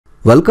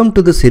Welcome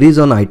to the series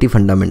on IT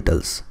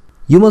fundamentals.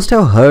 You must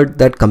have heard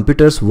that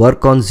computers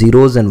work on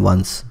zeros and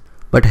ones.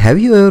 But have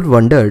you ever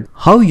wondered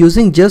how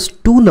using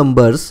just two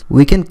numbers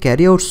we can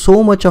carry out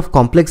so much of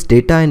complex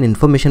data and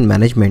information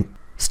management?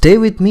 Stay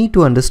with me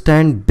to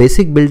understand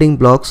basic building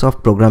blocks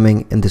of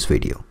programming in this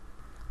video.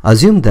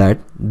 Assume that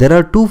there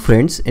are two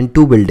friends in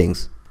two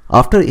buildings.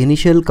 After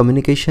initial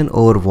communication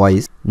over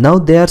voice, now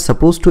they are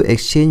supposed to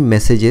exchange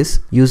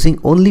messages using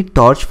only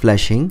torch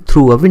flashing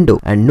through a window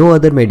and no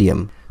other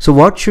medium. So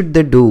what should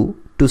they do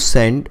to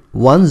send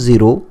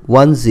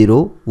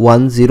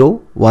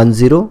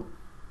 10101010?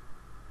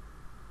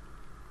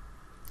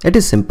 It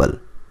is simple.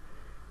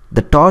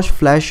 The torch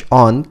flash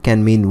on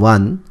can mean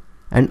 1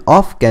 and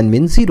off can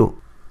mean 0.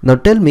 Now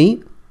tell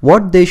me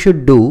what they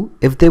should do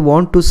if they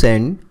want to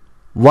send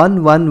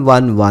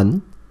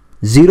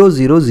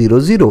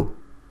 11110000.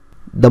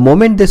 The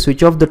moment they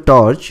switch off the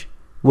torch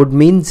would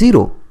mean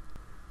 0.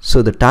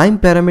 So the time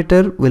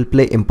parameter will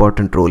play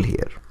important role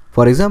here.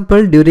 For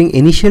example, during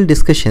initial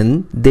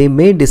discussion, they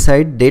may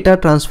decide data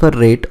transfer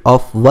rate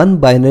of one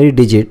binary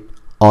digit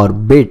or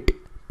bit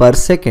per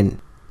second.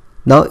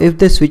 Now if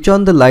they switch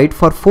on the light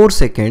for 4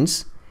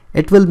 seconds,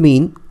 it will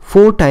mean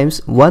 4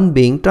 times 1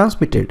 being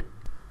transmitted.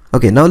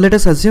 Okay, now let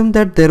us assume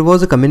that there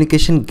was a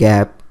communication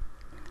gap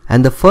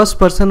and the first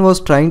person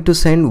was trying to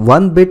send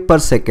 1 bit per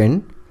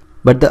second,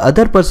 but the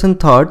other person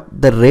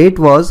thought the rate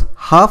was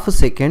half a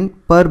second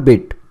per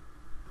bit.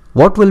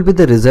 What will be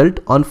the result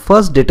on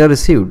first data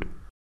received?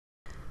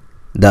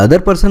 The other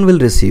person will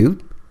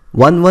receive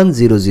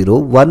 1100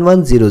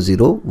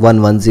 1100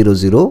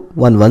 1100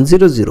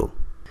 1100.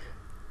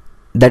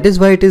 That is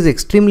why it is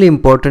extremely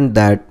important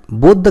that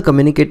both the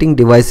communicating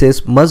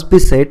devices must be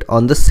set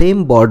on the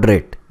same baud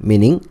rate,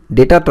 meaning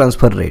data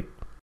transfer rate.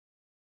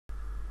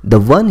 The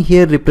 1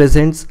 here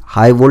represents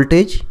high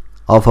voltage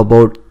of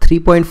about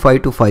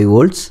 3.5 to 5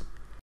 volts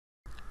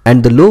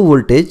and the low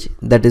voltage,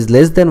 that is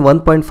less than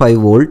 1.5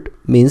 volt,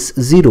 means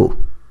 0.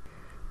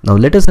 Now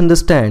let us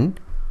understand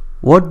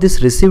what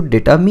this received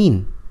data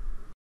mean.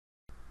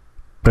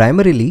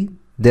 Primarily,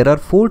 there are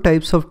 4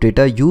 types of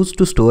data used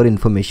to store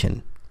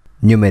information: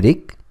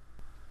 numeric,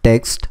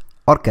 text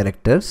or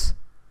characters,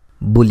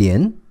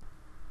 boolean,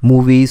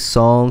 movies,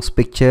 songs,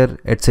 picture,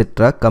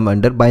 etc. come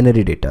under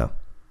binary data.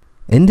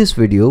 In this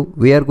video,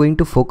 we are going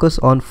to focus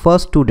on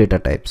first 2 data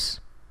types.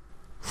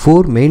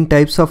 4 main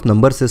types of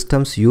number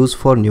systems used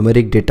for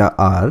numeric data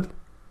are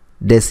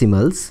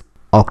decimals,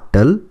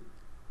 octal,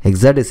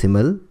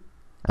 hexadecimal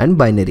and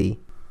binary.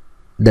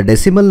 The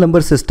decimal number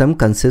system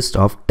consists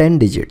of 10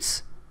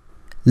 digits.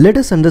 Let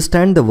us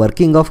understand the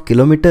working of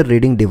kilometer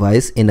reading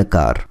device in a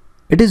car.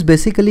 It is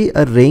basically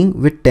a ring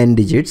with 10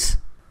 digits.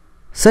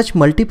 Such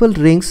multiple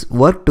rings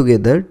work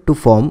together to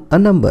form a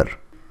number.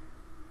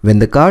 When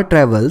the car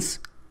travels,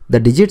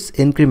 the digits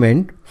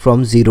increment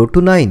from 0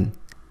 to 9.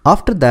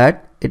 After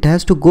that, it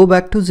has to go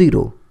back to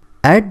 0.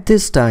 At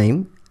this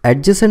time,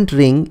 adjacent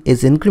ring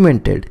is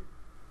incremented.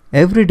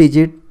 Every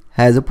digit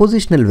has a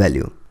positional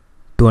value.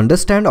 To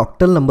understand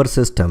octal number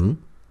system,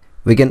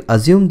 we can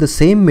assume the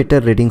same meter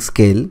reading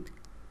scale,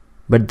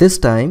 but this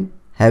time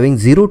having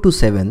 0 to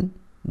 7,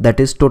 that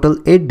is total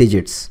 8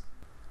 digits.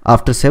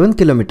 After 7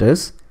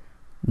 kilometers,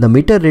 the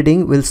meter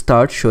reading will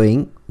start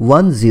showing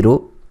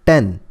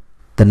 1010.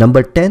 The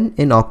number 10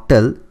 in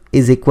octal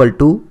is equal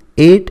to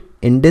 8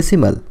 in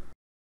decimal.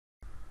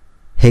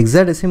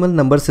 Hexadecimal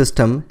number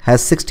system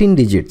has 16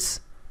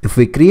 digits. If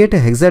we create a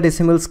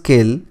hexadecimal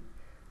scale,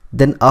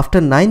 then after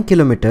 9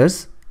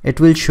 kilometers, it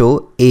will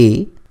show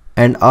A,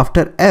 and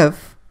after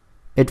F,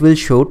 it will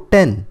show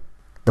 10.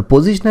 The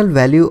positional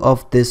value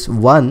of this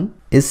 1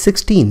 is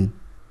 16.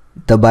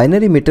 The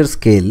binary meter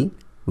scale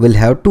will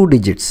have 2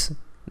 digits,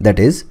 that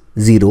is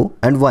 0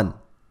 and 1.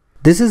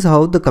 This is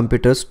how the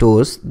computer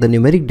stores the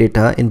numeric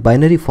data in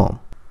binary form.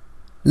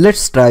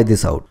 Let's try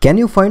this out. Can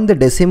you find the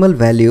decimal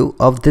value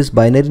of this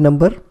binary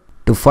number?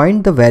 To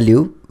find the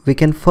value, we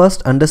can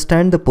first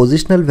understand the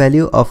positional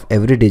value of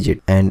every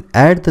digit and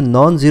add the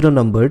non-zero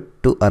number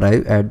to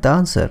arrive at the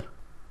answer.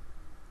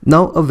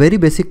 Now a very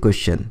basic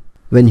question.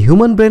 When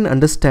human brain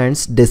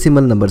understands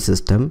decimal number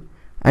system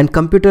and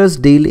computers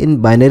deal in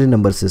binary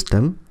number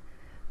system,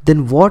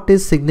 then what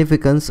is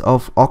significance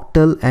of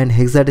octal and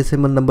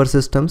hexadecimal number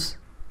systems?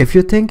 If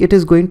you think it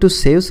is going to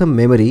save some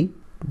memory,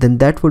 then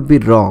that would be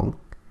wrong,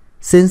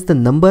 since the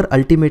number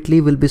ultimately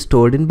will be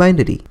stored in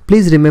binary.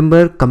 Please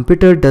remember,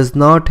 computer does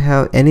not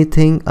have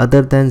anything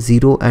other than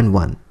 0 and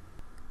 1.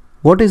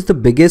 What is the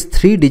biggest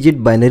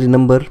 3-digit binary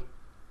number?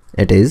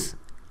 It is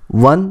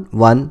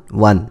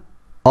 111.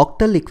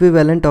 Octal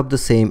equivalent of the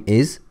same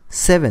is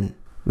 7,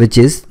 which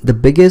is the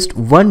biggest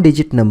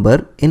 1-digit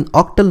number in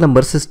octal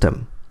number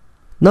system.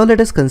 Now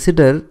let us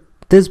consider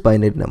this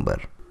binary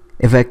number.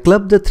 If I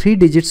club the 3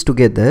 digits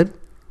together,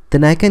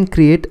 then I can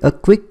create a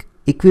quick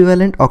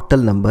equivalent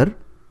octal number,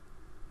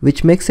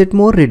 which makes it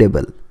more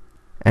readable,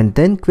 and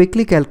then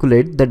quickly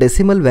calculate the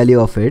decimal value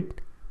of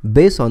it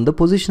based on the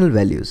positional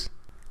values.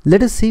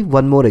 Let us see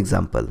one more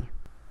example.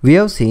 We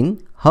have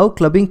seen how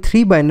clubbing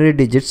 3 binary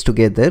digits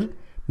together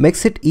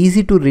makes it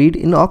easy to read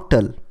in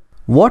octal.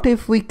 What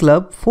if we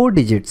club 4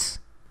 digits?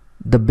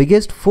 The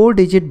biggest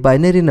 4-digit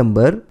binary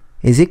number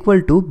is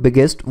equal to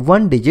biggest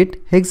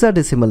 1-digit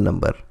hexadecimal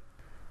number.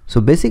 So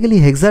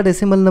basically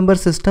hexadecimal number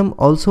system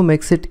also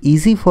makes it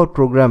easy for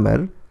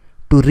programmer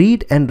to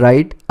read and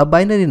write a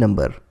binary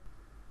number.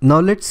 Now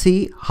let's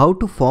see how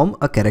to form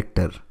a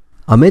character.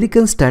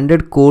 American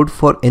Standard Code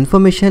for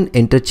Information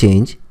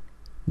Interchange,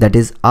 that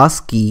is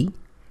ASCII,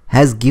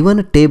 has given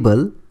a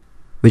table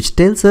which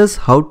tells us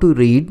how to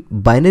read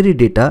binary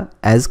data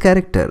as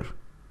character.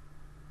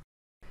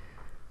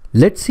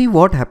 Let's see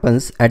what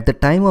happens at the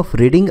time of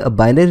reading a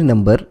binary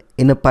number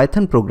in a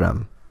Python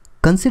program.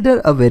 Consider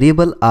a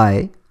variable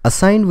I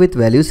assigned with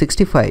value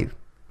 65.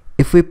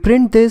 If we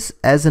print this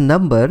as a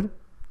number,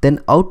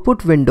 then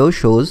output window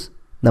shows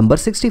number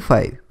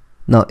 65.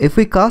 Now if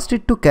we cast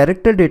it to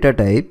character data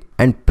type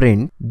and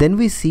print, then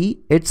we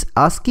see its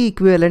ASCII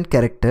equivalent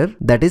character,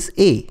 that is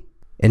A.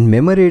 In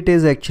memory it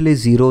is actually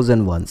zeros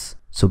and ones.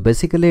 So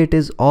basically it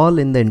is all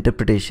in the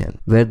interpretation,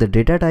 where the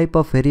data type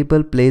of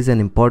variable plays an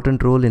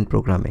important role in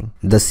programming.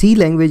 The C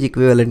language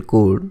equivalent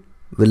code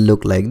will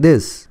look like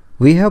this.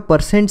 We have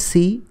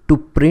 %C to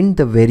print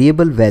the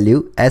variable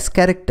value as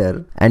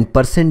character and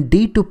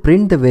 %D to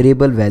print the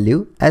variable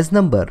value as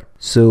number.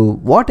 So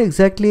what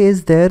exactly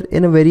is there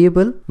in a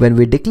variable? When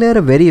we declare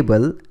a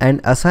variable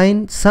and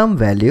assign some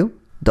value,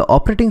 the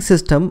operating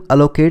system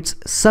allocates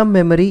some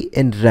memory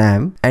in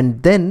RAM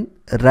and then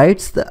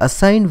writes the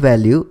assigned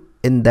value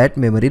in that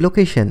memory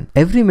location.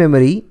 Every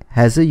memory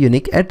has a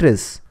unique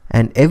address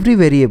and every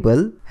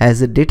variable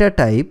has a data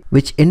type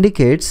which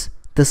indicates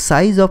the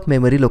size of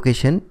memory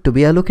location to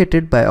be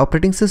allocated by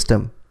operating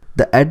system.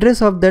 The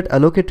address of that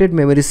allocated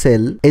memory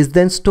cell is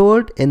then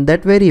stored in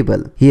that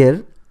variable.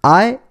 Here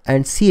I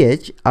and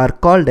ch are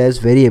called as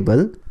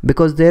variable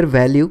because their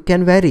value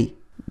can vary.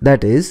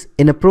 That is,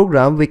 in a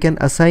program we can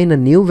assign a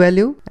new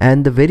value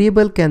and the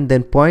variable can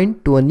then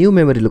point to a new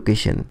memory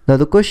location. Now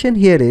the question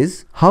here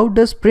is, how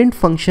does print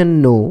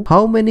function know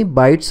how many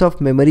bytes of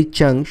memory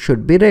chunk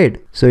should be read?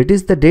 So it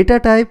is the data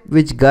type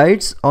which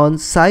guides on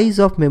size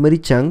of memory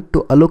chunk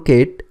to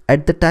allocate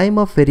at the time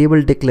of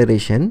variable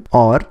declaration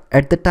or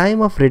at the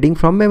time of reading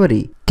from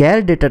memory.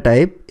 Char data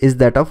type is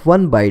that of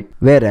 1 byte,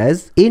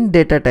 whereas int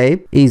data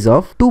type is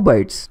of 2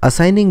 bytes.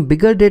 Assigning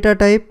bigger data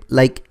type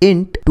like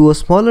int to a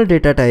smaller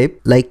data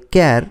type like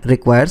char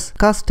requires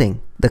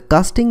casting. The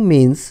casting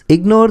means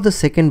ignore the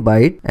second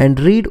byte and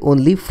read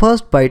only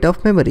first byte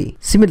of memory.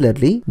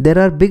 Similarly, there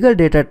are bigger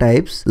data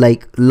types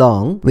like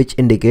long, which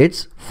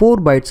indicates 4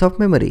 bytes of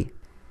memory.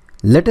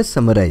 Let us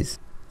summarize.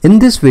 In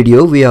this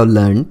video, we have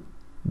learned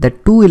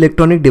that two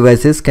electronic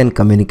devices can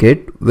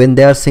communicate when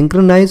they are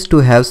synchronized to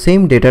have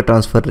same data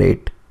transfer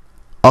rate.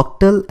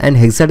 Octal and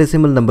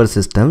hexadecimal number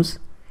systems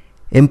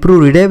improve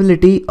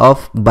readability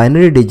of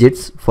binary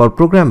digits for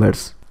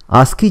programmers.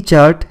 ASCII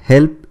chart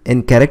help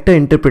in character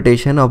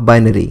interpretation of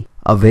binary.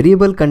 A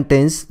variable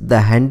contains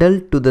the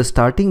handle to the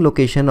starting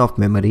location of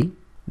memory.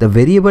 The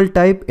variable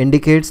type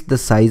indicates the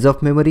size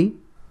of memory.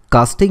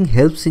 Casting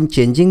helps in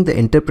changing the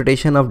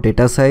interpretation of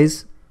data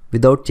size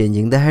without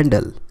changing the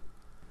handle.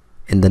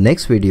 In the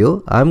next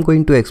video, I am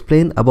going to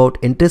explain about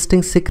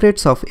interesting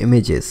secrets of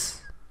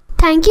images.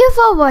 Thank you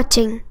for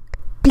watching.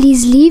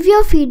 Please leave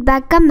your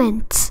feedback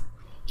comments.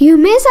 You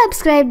may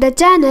subscribe the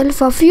channel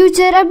for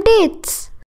future updates.